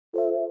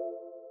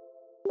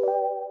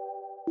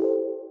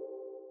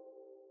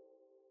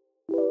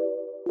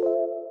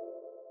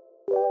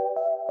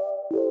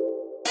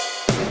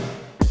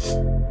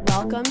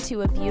Welcome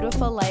to A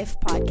Beautiful Life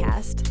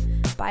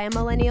podcast by a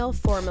millennial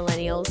for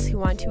millennials who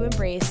want to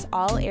embrace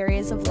all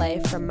areas of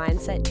life from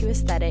mindset to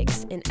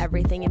aesthetics and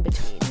everything in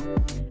between.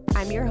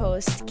 I'm your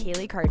host,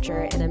 Kaylee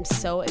Karcher, and I'm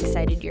so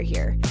excited you're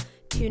here.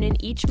 Tune in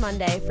each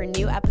Monday for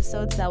new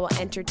episodes that will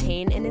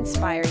entertain and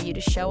inspire you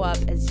to show up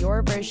as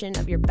your version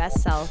of your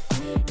best self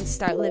and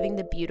start living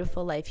the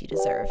beautiful life you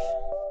deserve.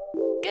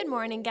 Good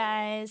morning,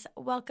 guys.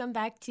 Welcome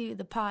back to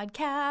the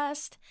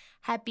podcast.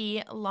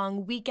 Happy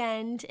long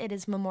weekend. It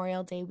is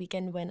Memorial Day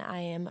weekend when I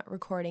am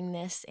recording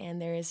this,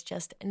 and there is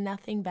just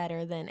nothing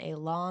better than a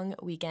long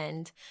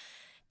weekend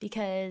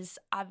because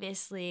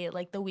obviously,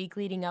 like the week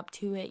leading up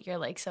to it, you're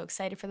like so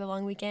excited for the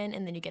long weekend,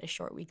 and then you get a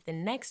short week the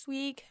next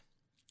week.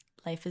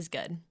 Life is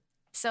good.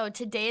 So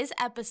today's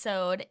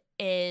episode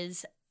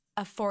is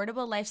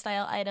affordable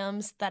lifestyle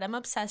items that I'm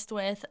obsessed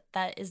with.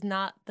 That is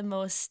not the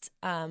most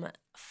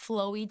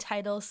flowy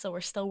title, so we're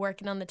still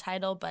working on the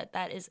title, but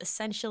that is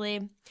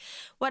essentially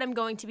what I'm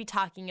going to be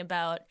talking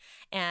about.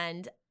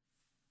 And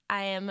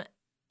I am,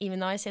 even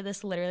though I say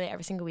this literally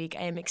every single week,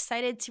 I am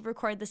excited to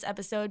record this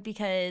episode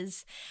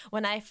because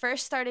when I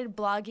first started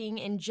blogging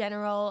in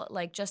general,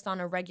 like just on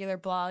a regular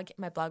blog,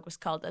 my blog was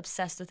called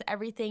Obsessed with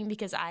Everything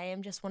because I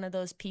am just one of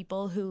those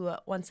people who,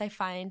 once I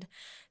find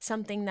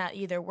something that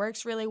either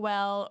works really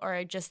well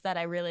or just that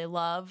I really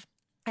love,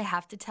 I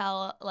have to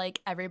tell like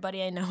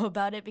everybody I know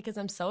about it because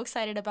I'm so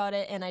excited about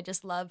it and I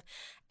just love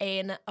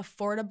an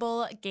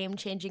affordable,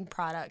 game-changing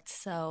product.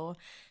 So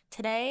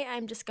today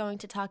I'm just going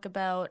to talk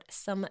about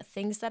some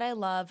things that I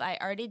love. I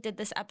already did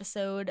this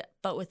episode,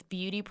 but with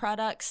beauty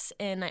products,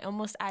 and I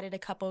almost added a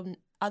couple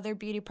other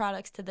beauty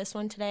products to this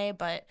one today,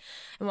 but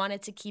I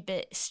wanted to keep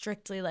it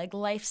strictly like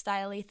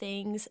lifestyle-y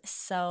things.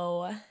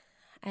 So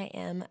I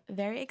am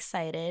very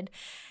excited.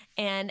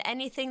 And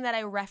anything that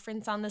I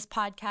reference on this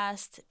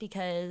podcast,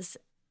 because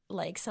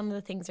like some of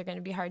the things are going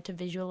to be hard to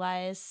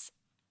visualize,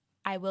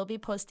 I will be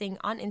posting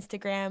on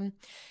Instagram,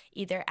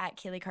 either at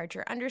Kaylee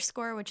Karcher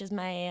 _, which is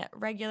my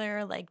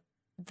regular, like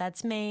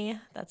that's my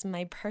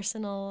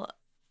personal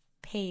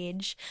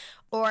page,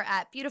 or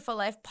at Beautiful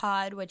Life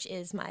Pod, which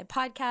is my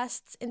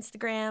podcast's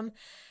Instagram.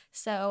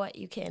 So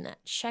you can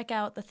check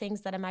out the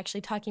things that I'm actually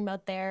talking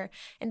about there.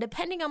 And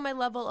depending on my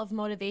level of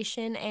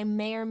motivation, I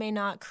may or may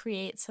not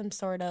create some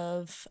sort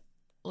of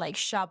like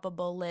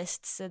shoppable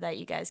list so that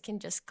you guys can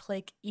just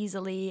click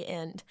easily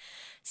and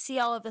see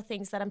all of the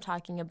things that I'm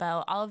talking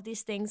about. All of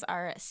these things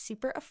are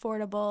super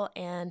affordable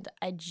and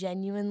I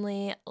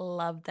genuinely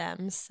love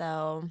them.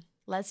 So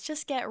let's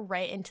just get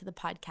right into the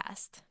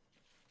podcast.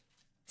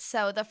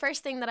 So the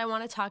first thing that I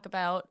want to talk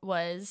about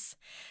was,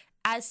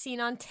 as seen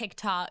on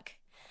TikTok,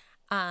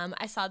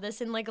 I saw this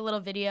in like a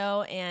little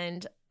video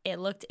and it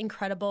looked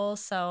incredible,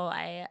 so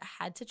I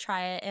had to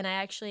try it, and I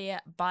actually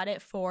bought it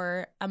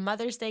for a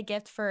Mother's Day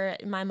gift for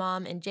my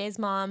mom and Jay's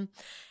mom,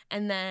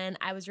 and then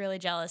I was really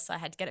jealous, so I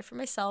had to get it for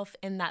myself,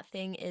 and that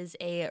thing is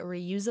a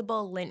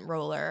reusable lint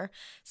roller.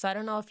 So I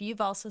don't know if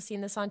you've also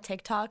seen this on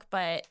TikTok,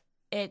 but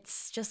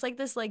it's just like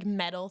this like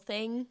metal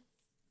thing,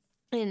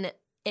 and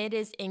it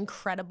is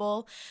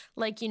incredible.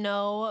 Like, you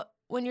know,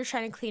 when you're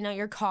trying to clean out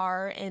your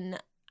car,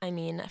 and I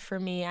mean, for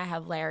me, I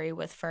have Larry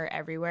with fur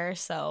everywhere,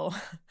 so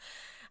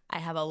I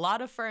have a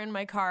lot of fur in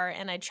my car,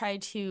 and I try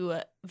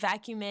to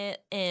vacuum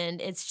it, and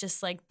it's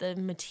just like the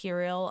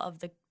material of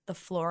the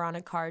floor on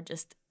a car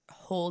just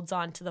holds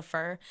on to the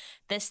fur.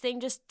 This thing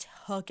just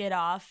took it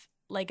off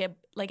like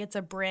it's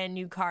a brand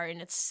new car,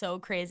 and it's so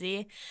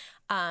crazy.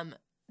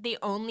 The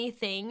only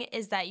thing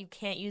is that you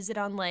can't use it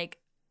on like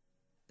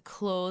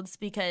clothes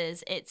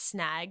because it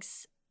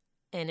snags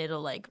and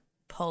it'll like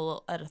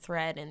pull at a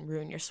thread and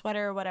ruin your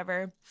sweater or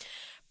whatever.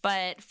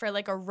 But for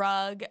like a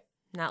rug,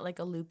 not like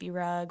a loopy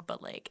rug,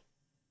 but like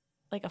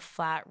a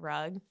flat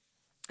rug,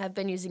 I've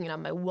been using it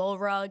on my wool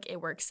rug.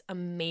 It works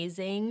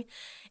amazing.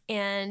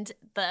 And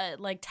the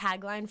like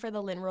tagline for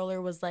the lint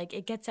roller was like,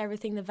 it gets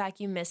everything the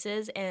vacuum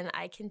misses. And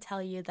I can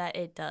tell you that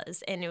it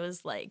does. And it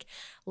was like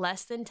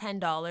less than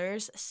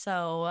 $10.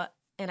 So,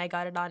 and I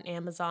got it on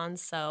Amazon.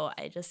 So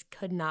I just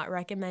could not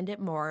recommend it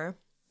more.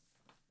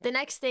 The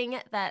next thing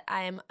that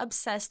I'm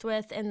obsessed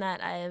with and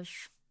that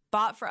I've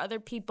bought for other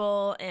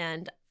people,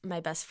 and my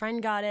best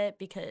friend got it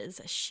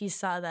because she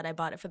saw that I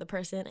bought it for the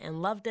person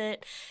and loved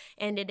it.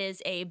 And it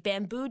is a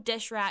bamboo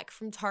dish rack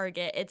from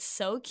Target. It's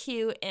so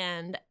cute.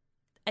 And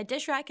a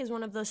dish rack is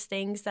one of those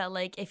things that,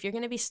 like, if you're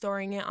going to be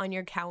storing it on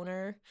your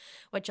counter,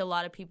 which a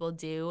lot of people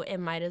do, it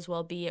might as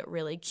well be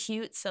really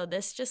cute. So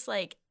this just,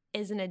 like,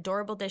 is an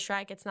adorable dish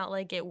rack. It's not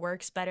like it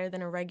works better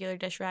than a regular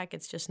dish rack.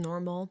 It's just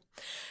normal.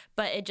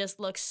 But it just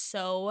looks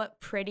so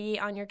pretty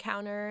on your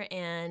counter,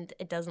 and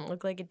it doesn't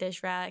look like a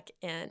dish rack,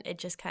 and it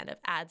just kind of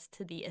adds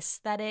to the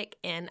aesthetic,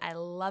 and I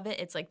love it.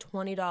 It's like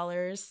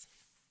 $20,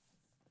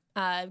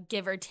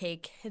 give or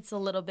take. It's a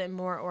little bit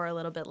more or a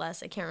little bit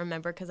less. I can't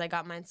remember because I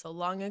got mine so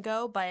long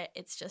ago, but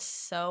it's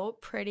just so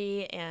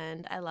pretty,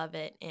 and I love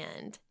it,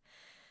 and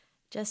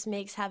just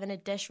makes having a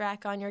dish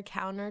rack on your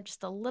counter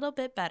just a little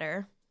bit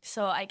better.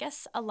 So I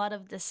guess a lot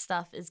of this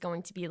stuff is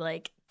going to be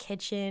like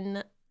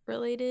kitchen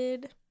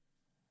related.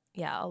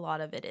 Yeah, a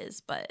lot of it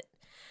is, but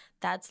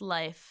That's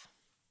life.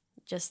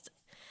 Just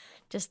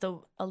the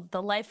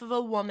life of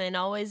a woman,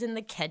 always in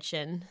the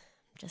kitchen.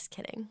 Just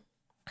kidding.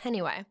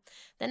 Anyway,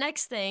 the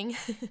next thing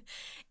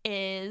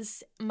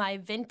is my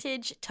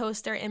vintage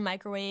toaster and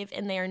microwave,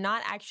 and they are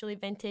not actually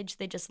vintage.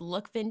 They just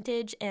look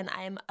vintage, and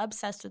I am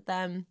obsessed with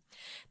them.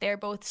 They're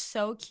both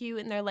so cute,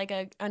 and they're like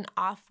an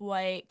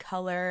off-white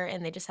color,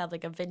 and they just have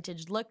like a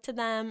vintage look to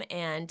them,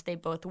 and they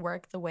both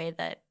work the way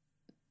that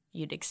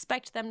you'd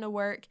expect them to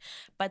work,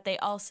 but they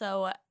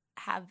also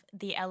have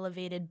the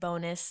elevated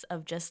bonus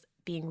of just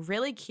being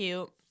really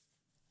cute.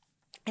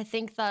 I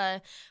think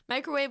the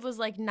microwave was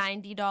like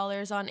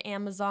 $90 on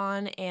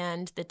Amazon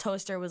and the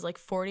toaster was like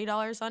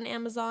 $40 on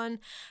Amazon.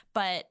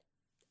 But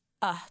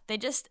they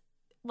just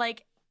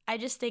like, I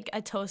just think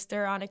a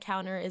toaster on a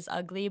counter is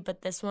ugly,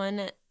 but this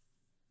one,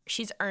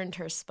 she's earned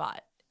her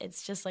spot.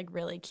 It's just like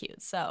really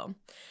cute. So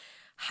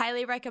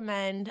highly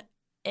recommend.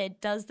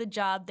 It does the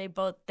job.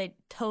 They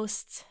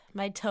toast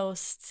my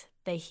toast.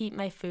 They heat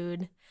my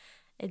food.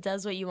 It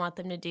does what you want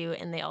them to do.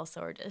 And they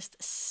also are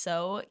just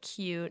so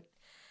cute.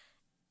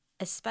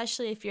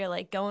 Especially if you're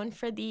like going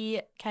for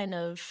the kind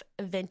of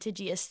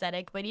vintagey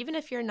aesthetic. But even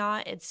if you're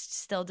not, it's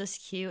still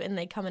just cute. And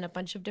they come in a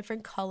bunch of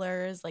different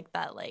colors, like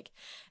that like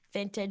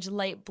vintage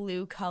light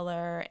blue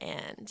color.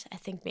 And I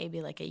think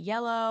maybe like a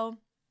yellow.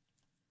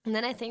 And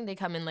then I think they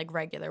come in like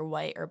regular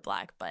white or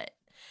black, but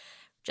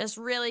just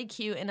really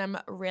cute. And I'm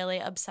really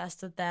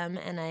obsessed with them.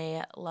 And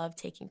I love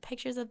taking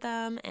pictures of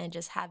them and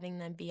just having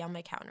them be on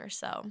my counter.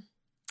 So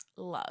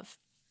love.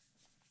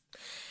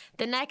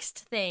 The next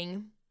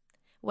thing,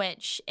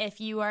 which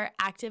if you are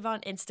active on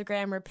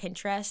Instagram or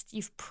Pinterest,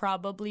 you've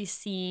probably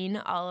seen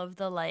all of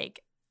the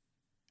like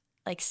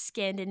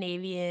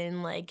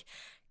Scandinavian, like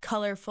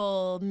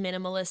colorful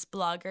minimalist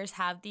bloggers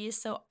have these.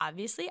 So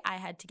obviously I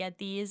had to get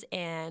these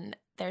and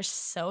they're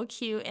so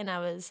cute. And I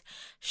was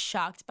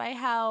shocked by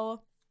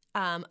how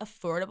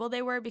affordable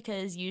they were,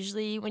 because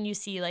usually when you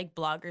see like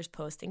bloggers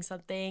posting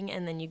something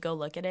and then you go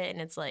look at it and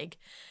it's like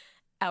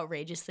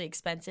outrageously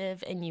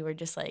expensive and you were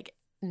just like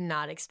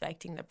not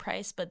expecting the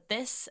price. But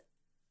this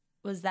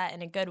was that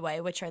in a good way,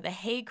 which are the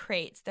Hay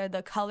Crates. They're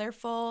the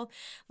colorful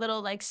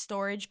little like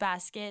storage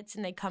baskets,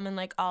 and they come in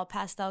like all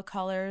pastel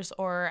colors,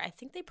 or I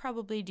think they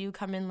probably do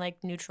come in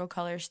like neutral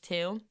colors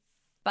too.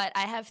 But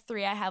I have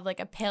 3. I have like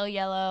a pale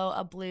yellow,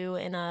 a blue,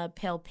 and a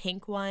pale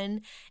pink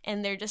one,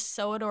 and they're just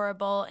so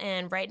adorable.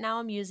 And right now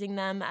I'm using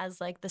them as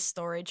like the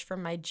storage for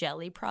my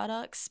jelly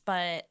products,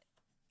 but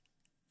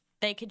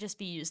they could just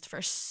be used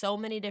for so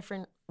many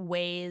different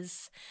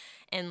ways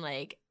and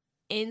like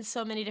in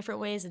so many different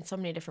ways, in so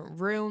many different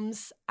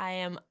rooms. I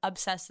am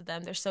obsessed with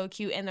them. They're so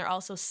cute, and they're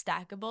also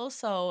stackable,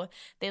 so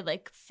they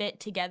like fit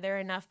together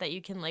enough that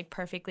you can like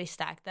perfectly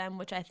stack them,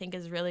 which I think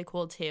is really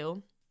cool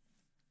too.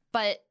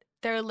 But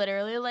they're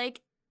literally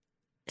like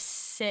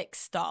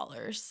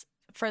 $6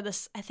 for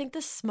this. I think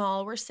the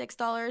small were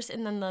 $6,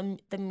 and then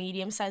the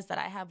medium size that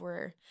I have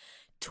were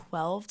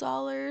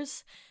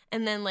 $12.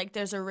 And then like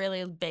there's a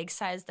really big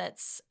size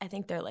that's, I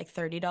think they're like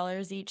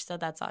 $30 each, so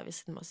that's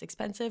obviously the most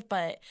expensive,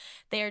 but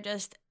they are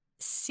just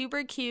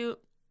super cute.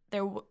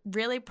 They're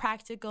really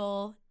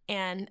practical,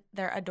 and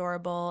they're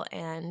adorable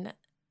and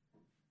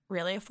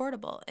really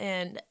affordable,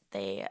 and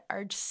they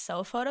are just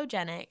so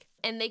photogenic.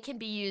 And they can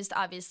be used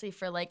obviously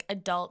for like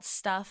adult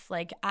stuff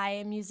like I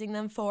am using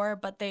them for,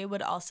 but they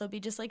would also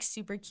be just like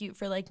super cute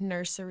for like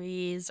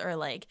nurseries or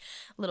like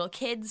little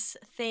kids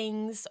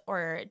things,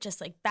 or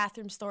just like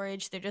bathroom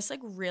storage. They're just like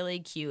really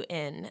cute,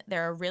 and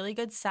they're a really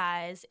good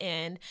size,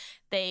 and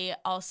they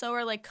also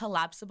are like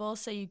collapsible,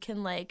 so you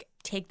can like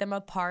take them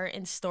apart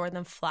and store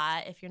them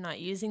flat if you're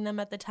not using them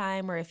at the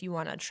time, or if you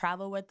want to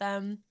travel with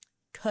them.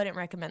 Couldn't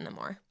recommend them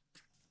more.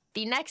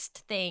 The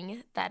next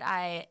thing that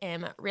I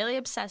am really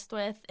obsessed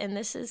with, and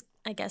this is,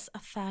 I guess, a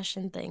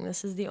fashion thing.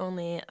 This is the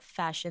only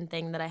fashion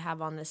thing that I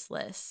have on this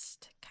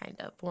list, kind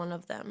of. One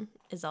of them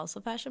is also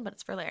fashion, but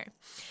it's for later,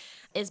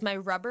 is my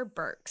rubber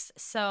Birks.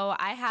 So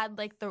I had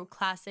like the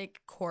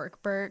classic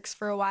cork Birks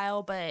for a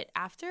while, but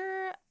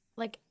after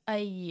like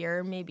a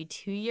year, maybe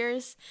 2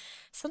 years,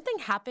 something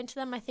happened to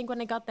them. I think when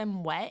I got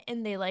them wet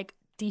and they like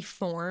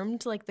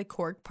deformed, like the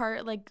cork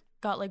part like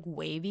got like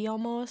wavy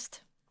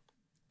almost.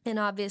 And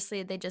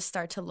obviously they just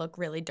start to look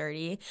really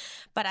dirty.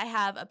 But I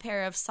have a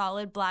pair of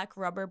solid black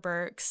rubber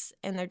Birks,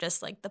 and they're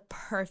just like the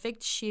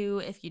perfect shoe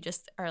if you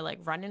just are like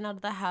running out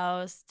of the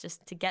house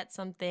just to get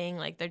something.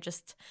 Like they're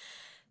just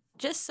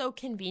so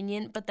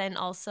convenient. But then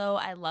also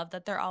I love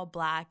that they're all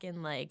black,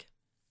 and like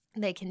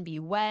they can be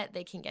wet,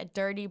 they can get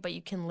dirty, but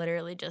you can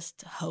literally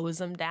just hose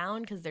them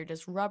down because they're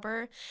just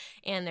rubber,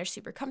 and they're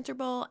super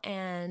comfortable.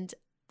 And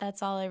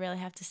that's all I really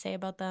have to say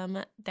about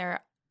them. They're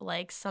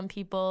like, some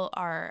people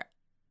are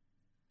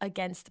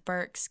against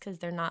Birks because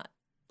they're not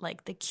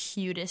like the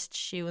cutest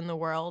shoe in the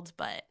world,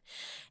 but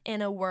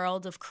in a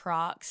world of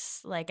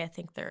Crocs, like I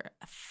think they're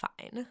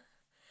fine.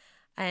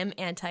 I am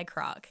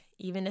anti-Croc.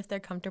 Even if they're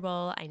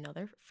comfortable, I know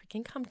they're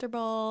freaking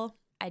comfortable.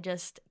 I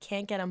just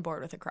can't get on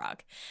board with a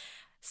Croc.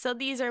 So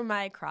these are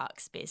my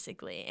Crocs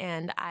basically,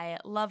 and I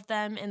love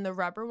them. And the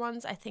rubber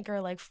ones I think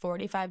are like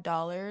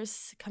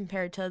 $45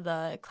 compared to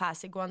the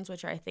classic ones,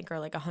 which I think are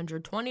like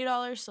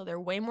 $120. So they're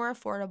way more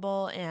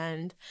affordable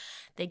and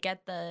they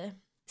get the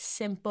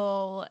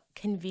simple,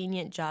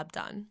 convenient job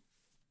done.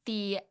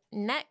 The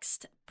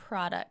next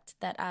product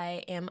that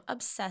I am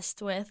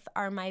obsessed with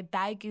are my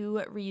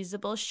Baggu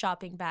reusable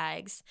shopping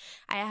bags.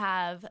 I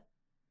have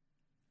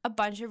a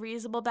bunch of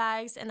reusable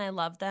bags and I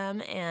love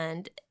them,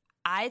 and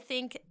I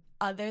think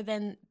other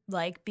than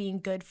like being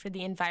good for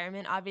the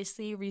environment,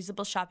 obviously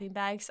reusable shopping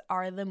bags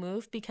are the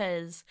move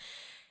because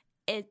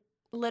it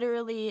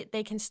literally,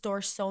 they can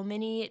store so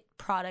many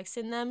products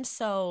in them.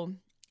 So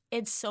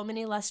it's so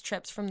many less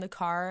trips from the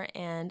car,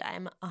 and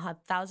I'm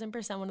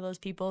 1,000% one of those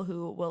people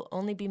who will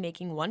only be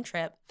making one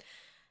trip,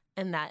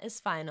 and that is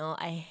final.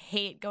 I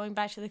hate going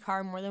back to the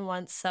car more than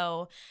once,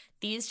 so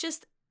these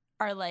just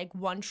are like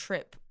one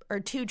trip or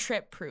two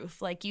trip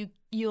proof. Like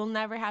you'll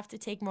never have to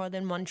take more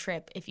than one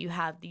trip if you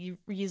have the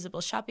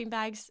reusable shopping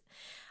bags,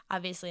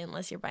 obviously,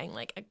 unless you're buying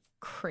like a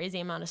crazy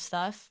amount of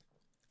stuff.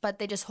 But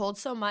they just hold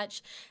so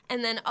much.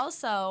 And then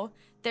also,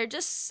 they're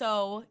just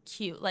so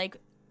cute. Like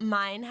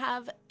mine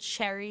have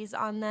cherries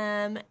on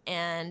them,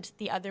 and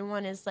the other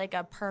one is like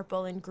a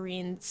purple and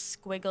green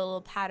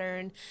squiggle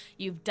pattern.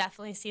 You've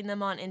definitely seen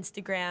them on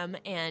Instagram,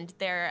 and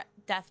they're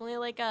definitely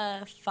like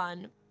a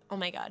fun, oh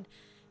my God.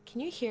 Can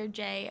you hear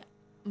Jay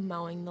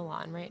mowing the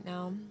lawn right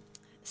now?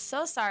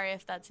 So sorry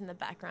if that's in the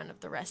background of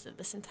the rest of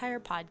this entire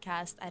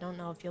podcast. I don't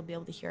know if you'll be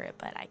able to hear it,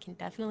 but I can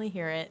definitely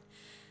hear it.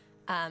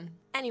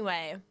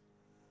 Anyway,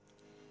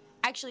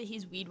 actually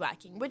he's weed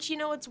whacking, which, you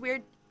know what's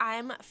weird?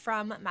 I'm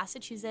from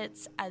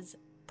Massachusetts, as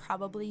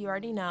probably you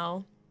already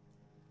know.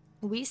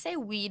 We say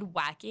weed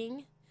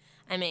whacking.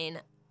 I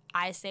mean,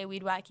 I say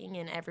weed whacking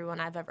and everyone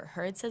I've ever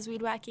heard says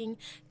weed whacking.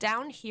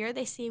 Down here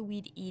they say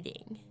weed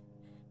eating.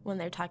 When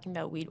they're talking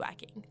about weed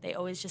whacking, they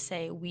always just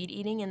say weed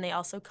eating, and they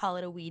also call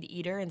it a weed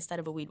eater instead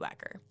of a weed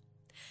whacker.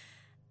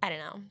 I don't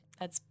know.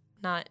 That's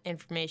not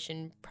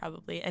information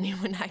probably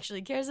anyone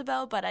actually cares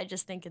about, but I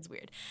just think it's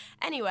weird.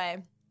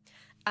 Anyway,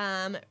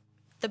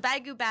 the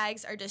Baggu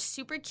bags are just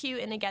super cute,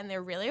 and again,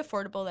 they're really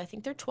affordable. I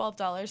think they're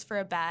 $12 for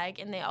a bag,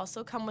 and they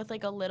also come with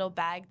like a little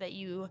bag that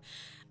you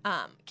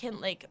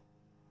can like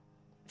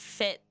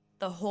fit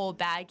the whole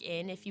bag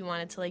in if you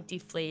wanted to like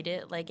deflate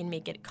it like and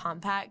make it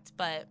compact.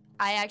 But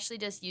I actually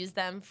just use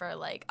them for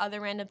like other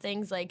random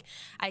things. Like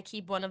I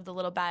keep one of the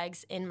little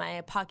bags in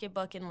my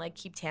pocketbook and like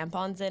keep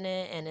tampons in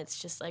it, and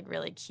it's just like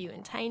really cute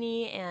and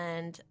tiny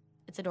and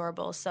it's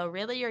adorable. So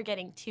really you're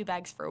getting two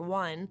bags for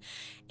one.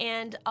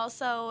 And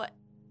also,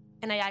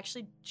 and I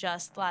actually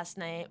just last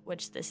night,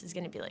 which this is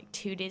going to be like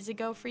 2 days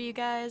ago for you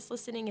guys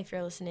listening, if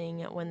you're listening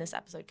when this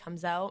episode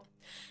comes out,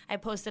 I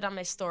posted on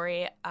my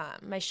story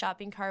my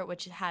shopping cart,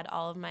 which had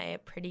all of my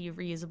pretty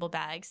reusable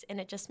bags, and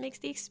it just makes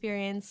the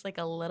experience like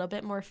a little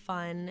bit more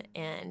fun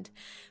and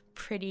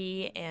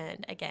pretty,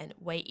 and again,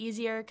 way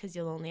easier because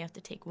you'll only have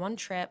to take one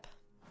trip.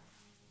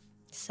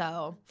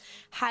 So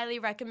highly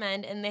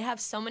recommend. And they have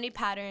so many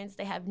patterns.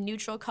 They have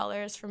neutral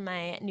colors from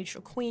my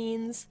Neutral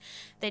Queens.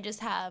 They just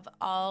have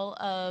all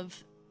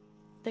of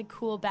the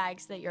cool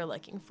bags that you're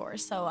looking for.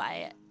 So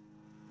I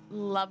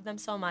love them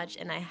so much,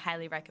 and I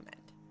highly recommend.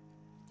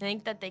 I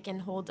think that they can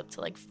hold up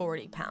to like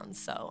 40 pounds.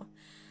 So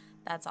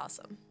that's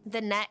awesome.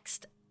 The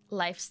next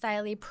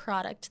lifestyle-y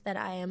product that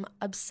I am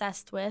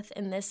obsessed with,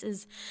 and this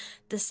is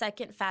the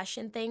second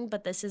fashion thing,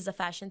 but this is a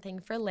fashion thing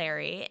for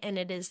Larry, and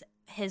it is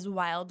his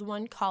Wild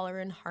One collar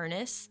and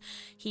harness.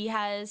 He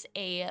has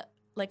a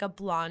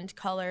blonde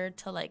color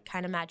to like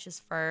kind of match his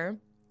fur,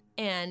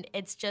 and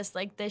it's just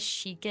like the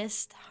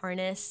chicest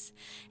harness.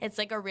 It's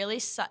like a really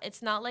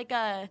it's not like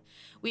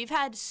we've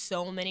had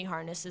so many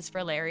harnesses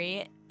for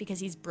Larry because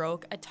he's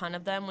broke a ton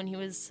of them when he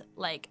was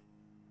like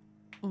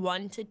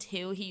 1 to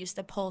 2. He used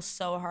to pull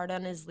so hard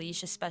on his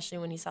leash, especially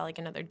when he saw like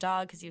another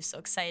dog because he was so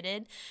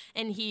excited,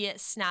 and he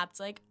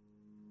snapped like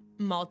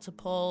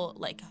multiple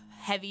like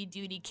heavy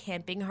duty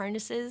camping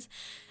harnesses,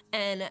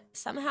 and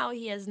somehow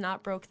he has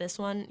not broke this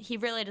one. He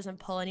really doesn't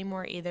pull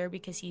anymore either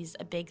because he's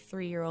a big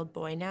 3-year-old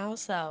boy now,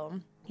 so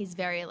he's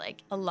very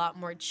like a lot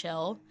more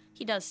chill.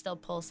 He does still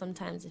pull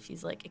sometimes if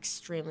he's like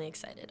extremely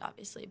excited,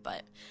 obviously,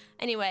 but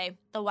anyway,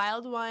 the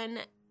Wild One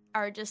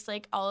are just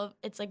like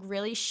it's like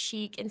really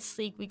chic and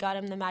sleek. We got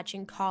him the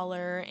matching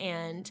collar,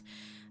 and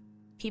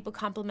people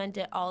compliment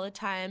it all the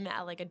time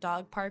at like a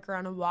dog park or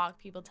on a walk.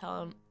 People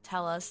tell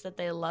us that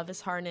they love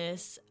his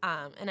harness,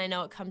 and I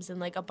know it comes in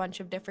like a bunch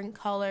of different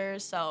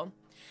colors. So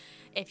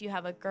if you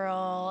have a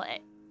girl,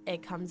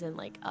 it comes in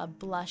like a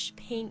blush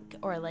pink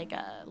or like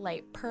a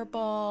light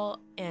purple,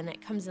 and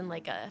it comes in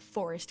like a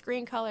forest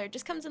green color. It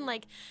just comes in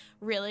like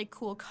really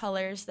cool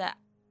colors that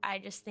I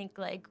just think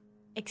like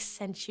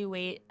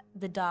accentuate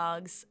the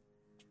dog's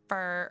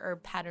fur or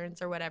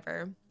patterns or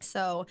whatever.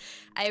 So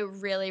I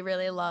really,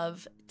 really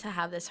love to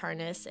have this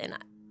harness, and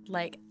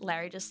like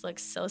Larry just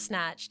looks so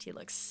snatched. He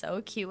looks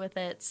so cute with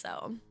it.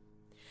 So,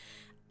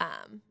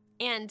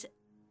 and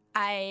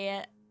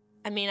I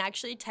I mean,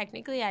 actually,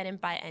 technically, I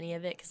didn't buy any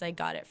of it because I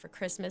got it for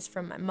Christmas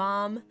from my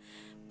mom,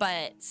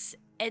 but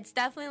it's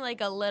definitely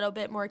like a little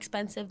bit more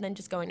expensive than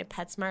just going to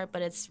PetSmart,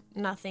 but it's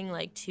nothing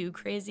like too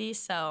crazy.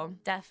 So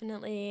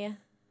definitely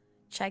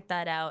check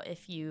that out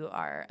if you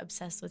are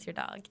obsessed with your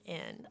dog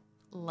and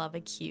love a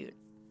cute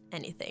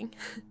anything.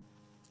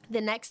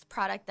 The next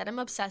product that I'm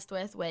obsessed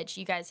with, which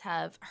you guys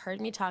have heard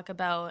me talk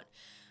about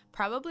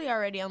probably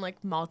already on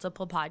like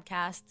multiple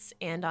podcasts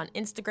and on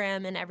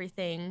Instagram and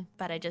everything,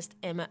 but I just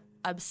am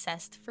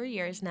obsessed for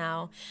years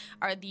now,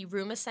 are the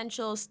Room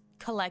Essentials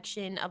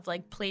collection of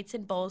like plates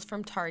and bowls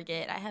from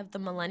Target. I have the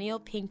millennial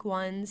pink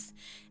ones.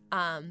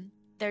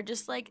 They're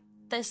just like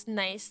this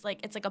nice,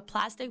 like it's like a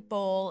plastic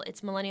bowl.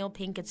 It's millennial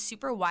pink. It's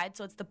super wide,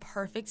 so it's the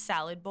perfect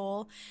salad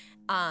bowl,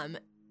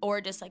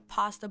 or just like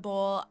pasta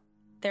bowl.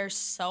 They're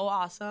so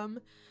awesome.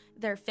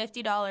 They're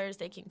 $50.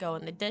 They can go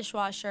in the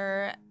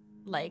dishwasher.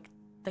 Like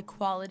the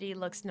quality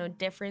looks no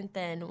different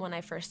than when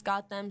I first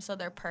got them, so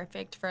they're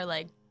perfect for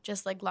like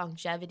just like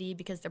longevity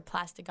because they're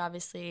plastic,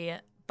 obviously.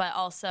 But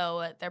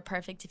also they're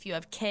perfect if you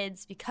have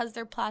kids because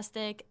they're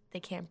plastic. They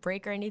can't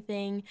break or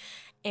anything.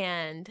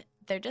 And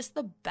they're just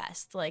the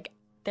best. Like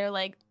they're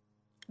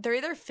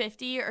either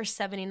 50 or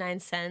 79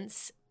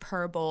 cents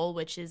per bowl,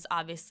 which is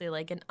obviously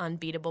like an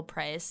unbeatable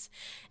price.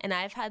 And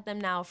I've had them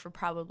now for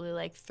probably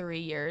like 3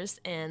 years.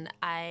 And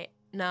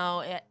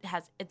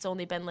it's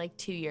only been like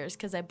 2 years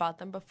because I bought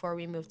them before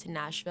we moved to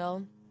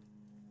Nashville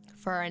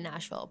for our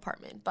Nashville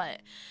apartment.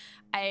 But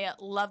I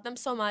love them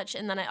so much.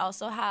 And then I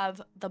also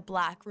have the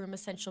black Room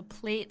Essential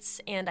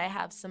plates, and I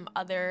have some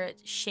other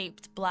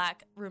shaped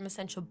black Room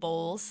Essential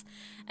bowls.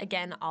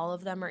 Again, all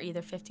of them are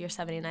either 50 or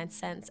 79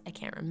 cents. I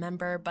can't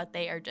remember, but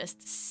they are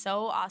just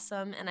so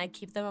awesome. And I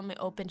keep them on my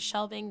open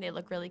shelving. They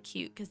look really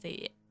cute because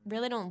they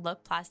really don't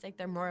look plastic.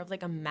 They're more of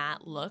like a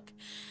matte look.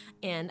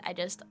 And I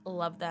just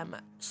love them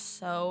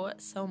so,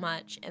 so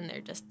much. And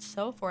they're just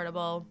so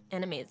affordable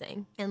and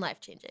amazing and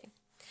life-changing.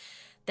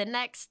 The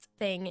next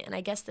thing, and I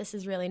guess this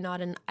is really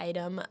not an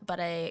item, but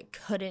I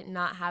couldn't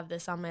not have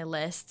this on my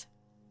list,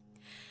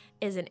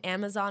 is an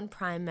Amazon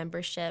Prime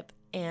membership.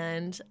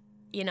 And,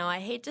 you know,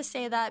 I hate to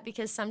say that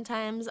because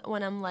sometimes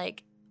when I'm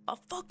like, oh,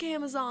 fuck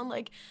Amazon,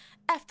 like,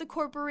 F the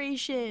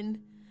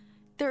corporation,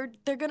 they're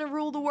gonna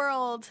rule the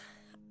world,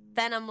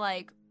 then I'm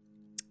like,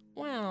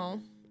 wow,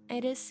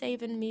 it is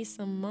saving me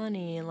some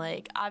money.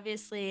 Like,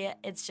 obviously,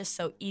 it's just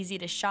so easy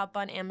to shop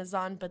on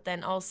Amazon, but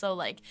then also,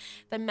 like,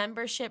 the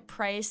membership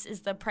price is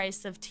the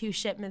price of 2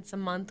 shipments a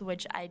month,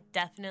 which I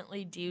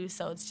definitely do,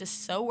 so it's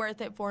just so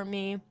worth it for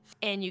me.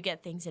 And you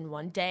get things in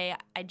one day.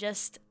 I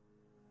just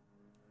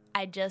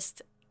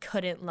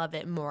couldn't love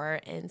it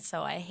more, and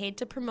so I hate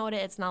to promote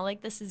it. It's not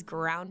like this is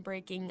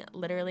groundbreaking.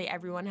 Literally,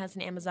 everyone has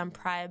an Amazon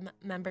Prime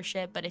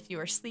membership, but if you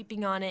are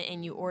sleeping on it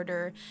and you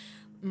order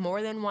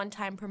more than one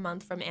time per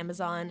month from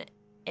Amazon,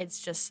 it's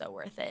just so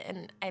worth it.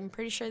 And I'm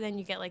pretty sure then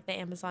you get like the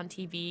Amazon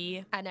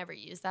TV. I never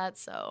use that,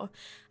 so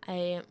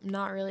I'm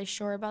not really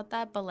sure about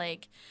that, but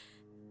like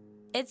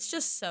it's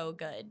just so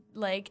good.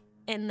 Like,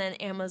 and then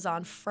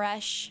Amazon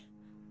Fresh.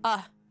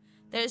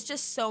 There's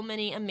just so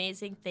many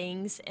amazing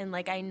things. And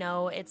like I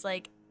know it's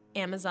like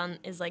Amazon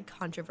is like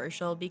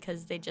controversial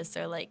because they just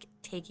are like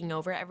taking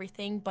over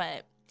everything,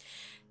 but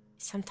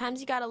sometimes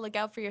you gotta look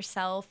out for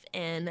yourself,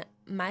 and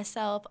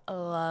myself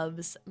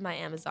loves my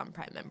Amazon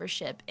Prime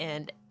membership,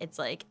 and it's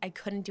like I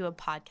couldn't do a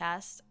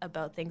podcast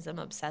about things I'm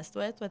obsessed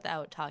with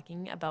without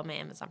talking about my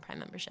Amazon Prime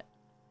membership.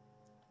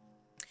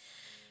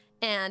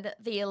 And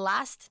the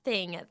last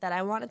thing that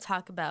I want to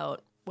talk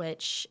about,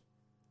 which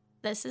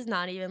this is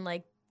not even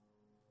like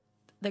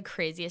the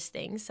craziest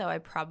thing, so I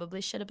probably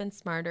should have been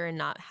smarter and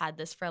not had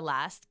this for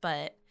last,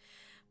 but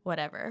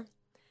whatever.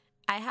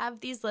 I have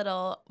these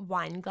little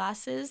wine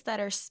glasses that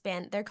are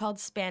they're called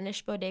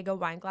Spanish Bodega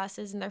wine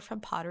glasses, and they're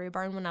from Pottery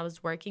Barn when I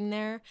was working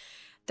there.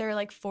 They're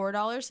like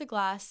 $4 a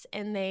glass,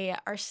 and they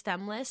are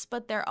stemless,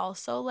 but they're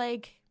also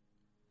like,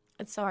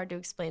 it's so hard to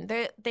explain.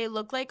 They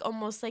look like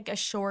almost like a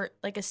short,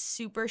 like a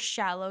super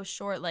shallow,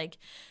 short, like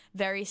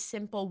very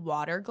simple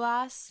water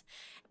glass.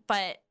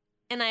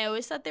 And I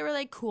always thought they were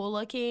like cool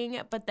looking,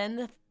 but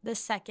then the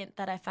second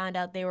that I found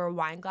out they were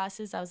wine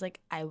glasses, I was like,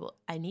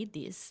 I need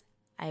these.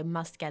 I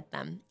must get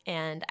them.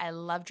 And I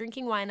love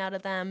drinking wine out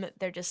of them.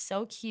 They're just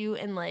so cute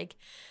and like,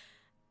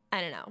 I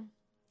don't know.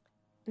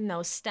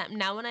 No stem.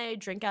 Now when I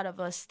drink out of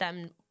a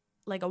stem,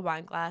 like a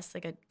wine glass,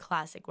 like a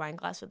classic wine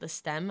glass with a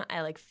stem,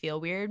 I like feel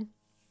weird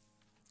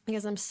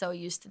because I'm so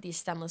used to these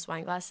stemless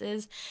wine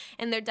glasses.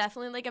 And they're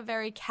definitely like a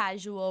very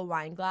casual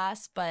wine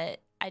glass,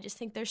 but I just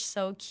think they're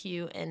so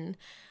cute and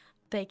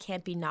they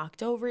can't be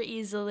knocked over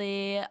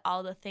easily,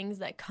 all the things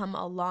that come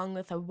along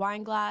with a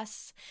wine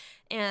glass.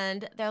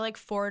 And they're like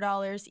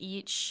 $4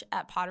 each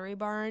at Pottery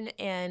Barn,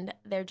 and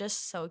they're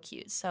just so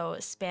cute. So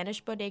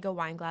Spanish Bodega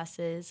wine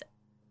glasses,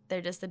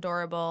 they're just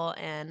adorable,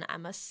 and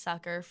I'm a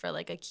sucker for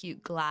like a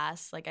cute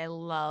glass. Like I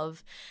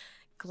love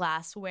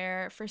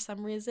glassware for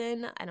some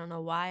reason. I don't know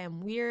why,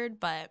 I'm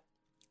weird, but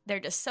they're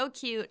just so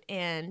cute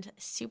and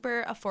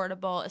super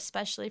affordable,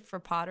 especially for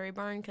Pottery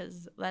Barn,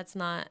 because that's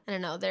not, I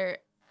don't know,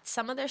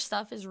 some of their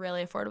stuff is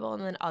really affordable,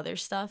 and then other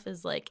stuff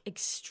is like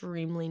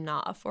extremely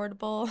not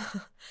affordable.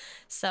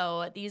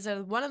 So these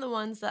are one of the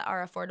ones that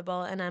are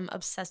affordable, and I'm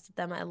obsessed with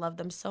them. I love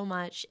them so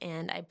much,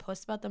 and I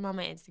post about them on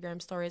my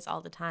Instagram stories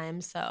all the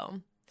time.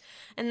 So,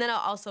 and then I'll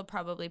also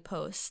probably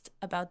post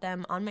about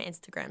them on my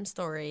Instagram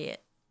story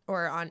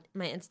or on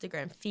my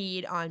Instagram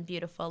feed on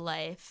Beautiful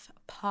Life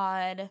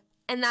Pod.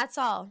 And that's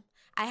all.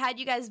 I had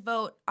you guys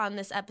vote on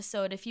this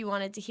episode if you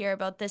wanted to hear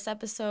about this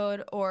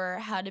episode or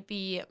how to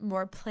be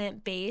more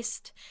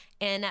plant-based.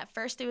 And at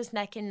first it was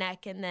neck and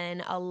neck, and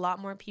then a lot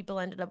more people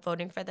ended up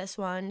voting for this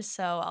one.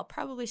 So I'll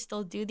probably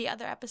still do the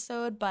other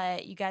episode,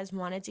 but you guys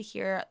wanted to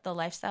hear the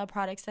lifestyle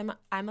products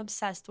I'm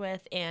obsessed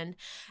with. And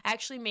I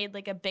actually made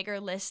like a bigger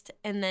list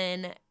and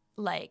then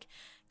like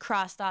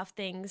crossed off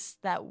things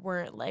that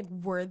weren't like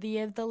worthy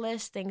of the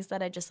list, things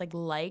that I just like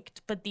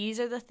liked. But these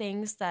are the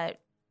things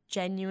that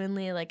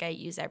genuinely, like, I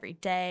use every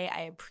day.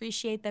 I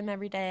appreciate them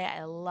every day.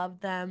 I love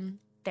them.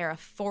 They're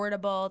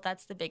affordable.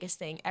 That's the biggest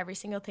thing. Every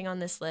single thing on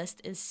this list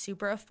is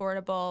super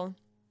affordable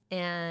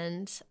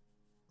and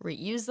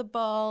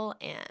reusable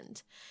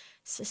and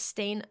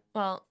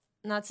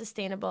not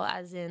sustainable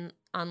as in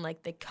on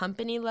like the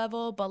company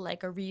level, but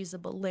like a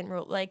reusable lint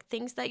roll, like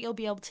things that you'll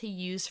be able to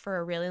use for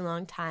a really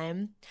long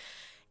time.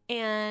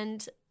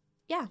 And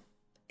yeah,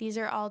 these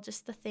are all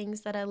just the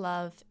things that I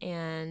love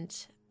and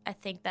I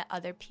think that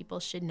other people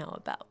should know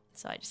about.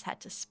 So I just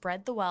had to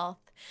spread the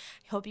wealth.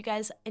 I hope you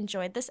guys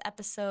enjoyed this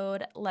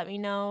episode. Let me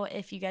know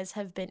if you guys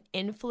have been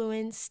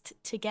influenced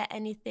to get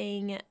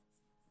anything.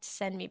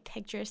 Send me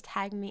pictures,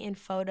 tag me in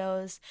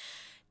photos.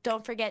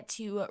 Don't forget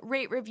to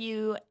rate,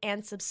 review,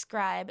 and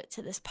subscribe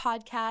to this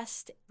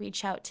podcast.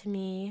 Reach out to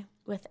me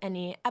with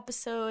any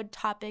episode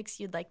topics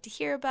you'd like to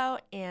hear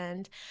about,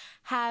 and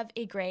have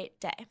a great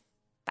day.